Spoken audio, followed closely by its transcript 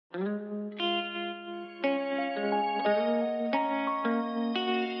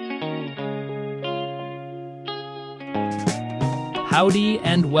Howdy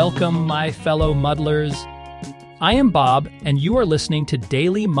and welcome, my fellow muddlers. I am Bob, and you are listening to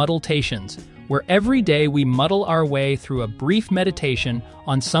Daily Muddletations, where every day we muddle our way through a brief meditation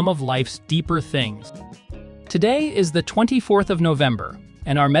on some of life's deeper things. Today is the 24th of November,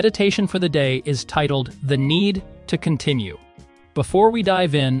 and our meditation for the day is titled The Need to Continue. Before we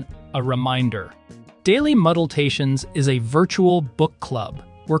dive in, a reminder. Daily Muddletations is a virtual book club.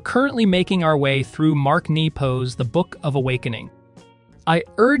 We're currently making our way through Mark Nepo's The Book of Awakening. I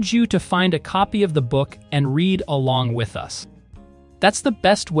urge you to find a copy of the book and read along with us. That's the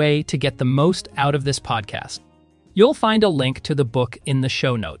best way to get the most out of this podcast. You'll find a link to the book in the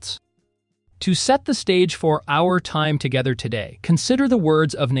show notes. To set the stage for our time together today, consider the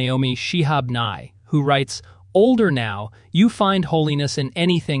words of Naomi Shihab Nye, who writes, "Older now, you find holiness in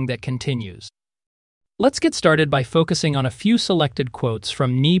anything that continues." Let's get started by focusing on a few selected quotes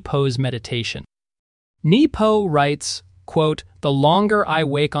from Nepo's meditation. Nepo writes, quote, "The longer I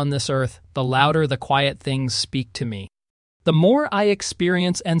wake on this earth, the louder the quiet things speak to me. The more I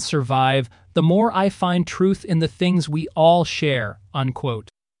experience and survive, the more I find truth in the things we all share," unquote.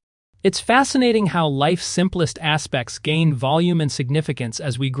 It's fascinating how life's simplest aspects gain volume and significance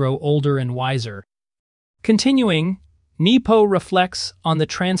as we grow older and wiser. Continuing, Nepo reflects on the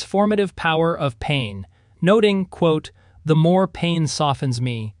transformative power of pain, noting, quote, "The more pain softens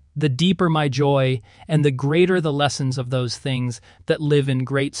me, the deeper my joy, and the greater the lessons of those things that live in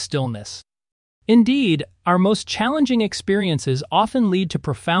great stillness." Indeed, our most challenging experiences often lead to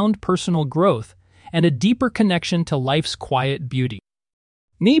profound personal growth and a deeper connection to life's quiet beauty.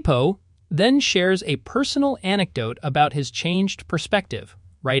 Nepo then shares a personal anecdote about his changed perspective,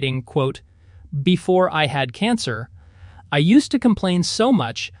 writing, quote, "Before I had cancer, I used to complain so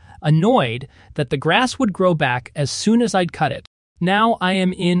much, annoyed that the grass would grow back as soon as I'd cut it. Now I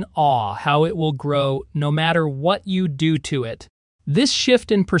am in awe how it will grow no matter what you do to it." This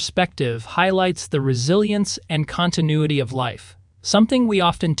shift in perspective highlights the resilience and continuity of life, something we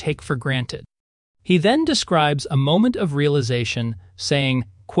often take for granted. He then describes a moment of realization, saying,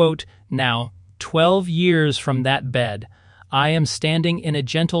 quote, "Now, 12 years from that bed, I am standing in a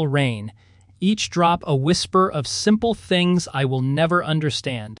gentle rain, each drop a whisper of simple things I will never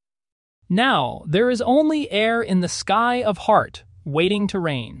understand. Now, there is only air in the sky of heart, waiting to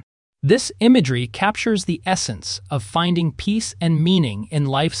rain." This imagery captures the essence of finding peace and meaning in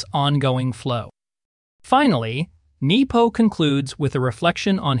life's ongoing flow. Finally, Nepo concludes with a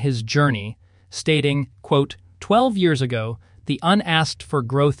reflection on his journey, stating, quote, "12 years ago, the unasked for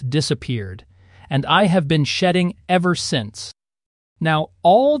growth disappeared, and I have been shedding ever since. Now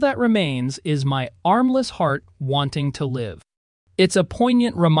all that remains is my armless heart wanting to live." It's a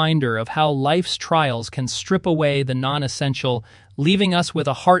poignant reminder of how life's trials can strip away the non-essential, leaving us with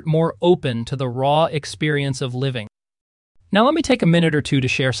a heart more open to the raw experience of living. Now let me take a minute or two to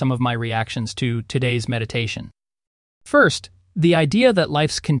share some of my reactions to today's meditation. First, the idea that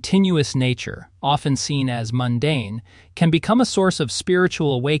life's continuous nature, often seen as mundane, can become a source of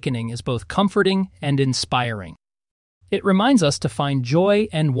spiritual awakening is both comforting and inspiring. It reminds us to find joy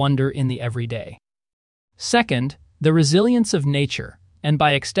and wonder in the everyday. Second, the resilience of nature, and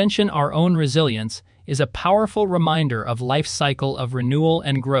by extension our own resilience, is a powerful reminder of life's cycle of renewal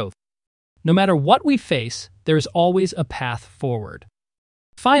and growth. No matter what we face, there is always a path forward.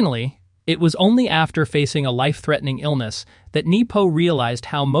 Finally, it was only after facing a life-threatening illness that Nepo realized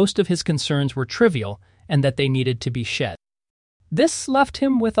how most of his concerns were trivial and that they needed to be shed. This left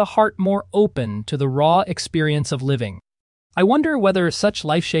him with a heart more open to the raw experience of living. I wonder whether such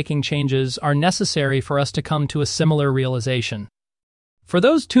life-shaking changes are necessary for us to come to a similar realization. For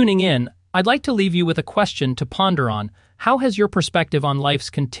those tuning in, I'd like to leave you with a question to ponder on. How has your perspective on life's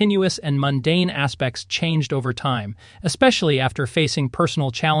continuous and mundane aspects changed over time, especially after facing personal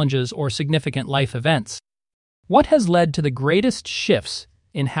challenges or significant life events? What has led to the greatest shifts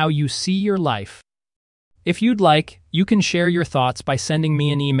in how you see your life? If you'd like, you can share your thoughts by sending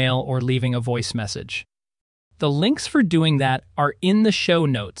me an email or leaving a voice message. The links for doing that are in the show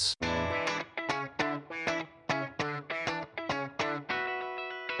notes.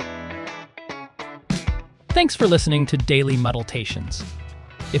 Thanks for listening to Daily Muddletations.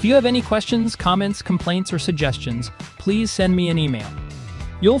 If you have any questions, comments, complaints, or suggestions, please send me an email.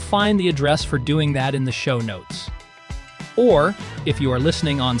 You'll find the address for doing that in the show notes. Or, if you are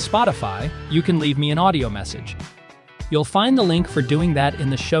listening on Spotify, you can leave me an audio message. You'll find the link for doing that in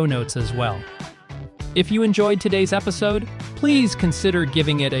the show notes as well. If you enjoyed today's episode, please consider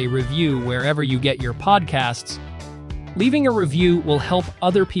giving it a review wherever you get your podcasts. Leaving a review will help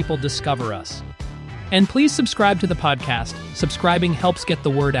other people discover us. And please subscribe to the podcast. Subscribing helps get the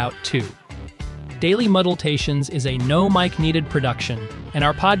word out too. Daily Muddletations is a no mic needed production, and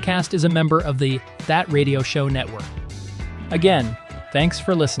our podcast is a member of the That Radio Show network. Again, thanks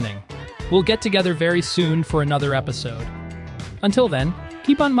for listening. We'll get together very soon for another episode. Until then,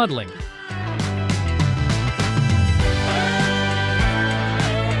 keep on muddling.